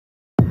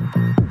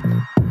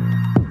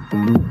Hi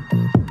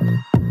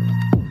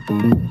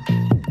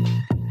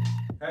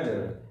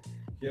there,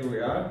 here we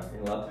are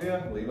in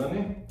Latvia,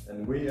 Livani,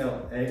 and we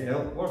are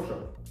AL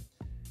workshop.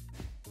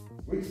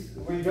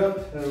 We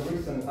got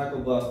Vixen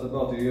Aquablast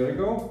about a year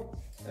ago,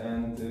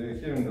 and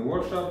here in the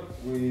workshop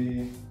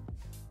we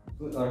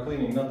are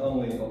cleaning not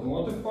only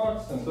automotive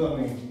parts and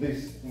turning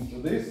this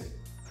into this,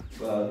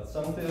 but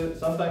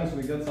sometimes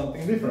we get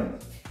something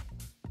different,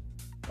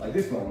 like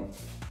this one,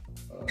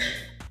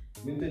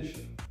 vintage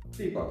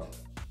teapot.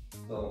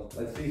 So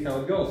let's see how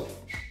it goes.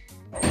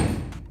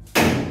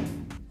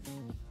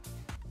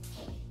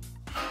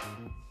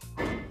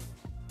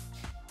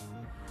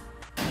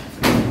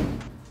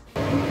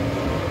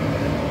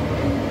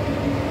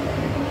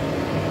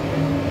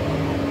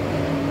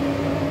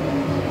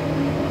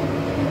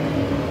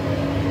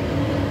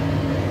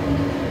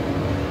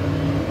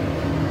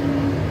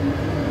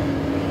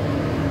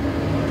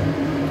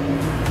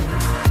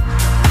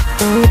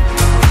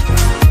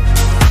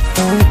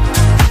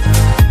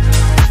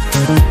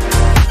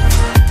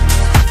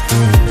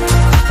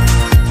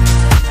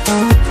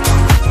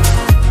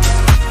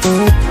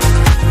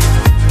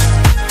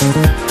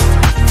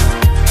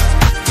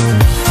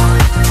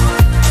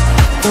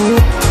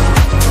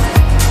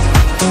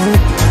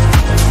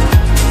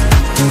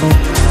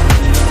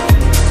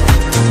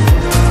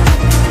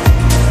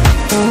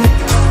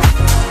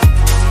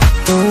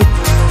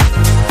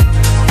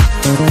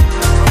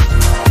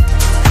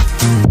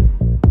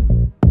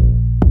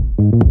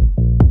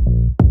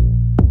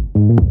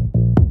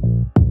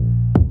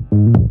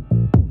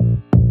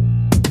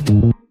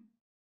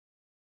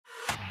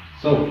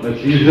 So let's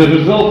see the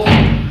result.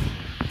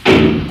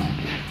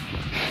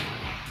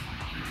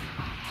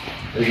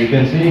 As you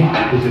can see,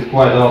 this is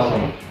quite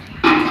awesome.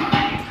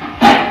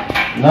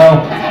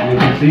 Now you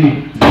can see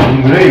the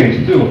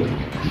engravings too,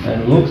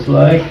 and looks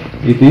like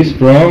it is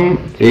from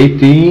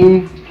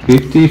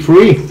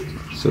 1853.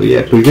 So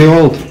yeah, pretty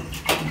old.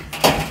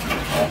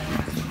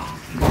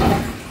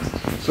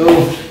 So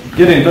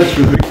get in touch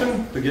with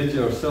Vixen to get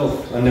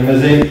yourself an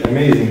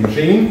amazing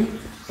machine,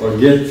 or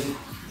get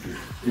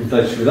in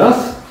touch with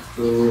us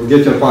to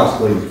get your parts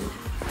cleaned.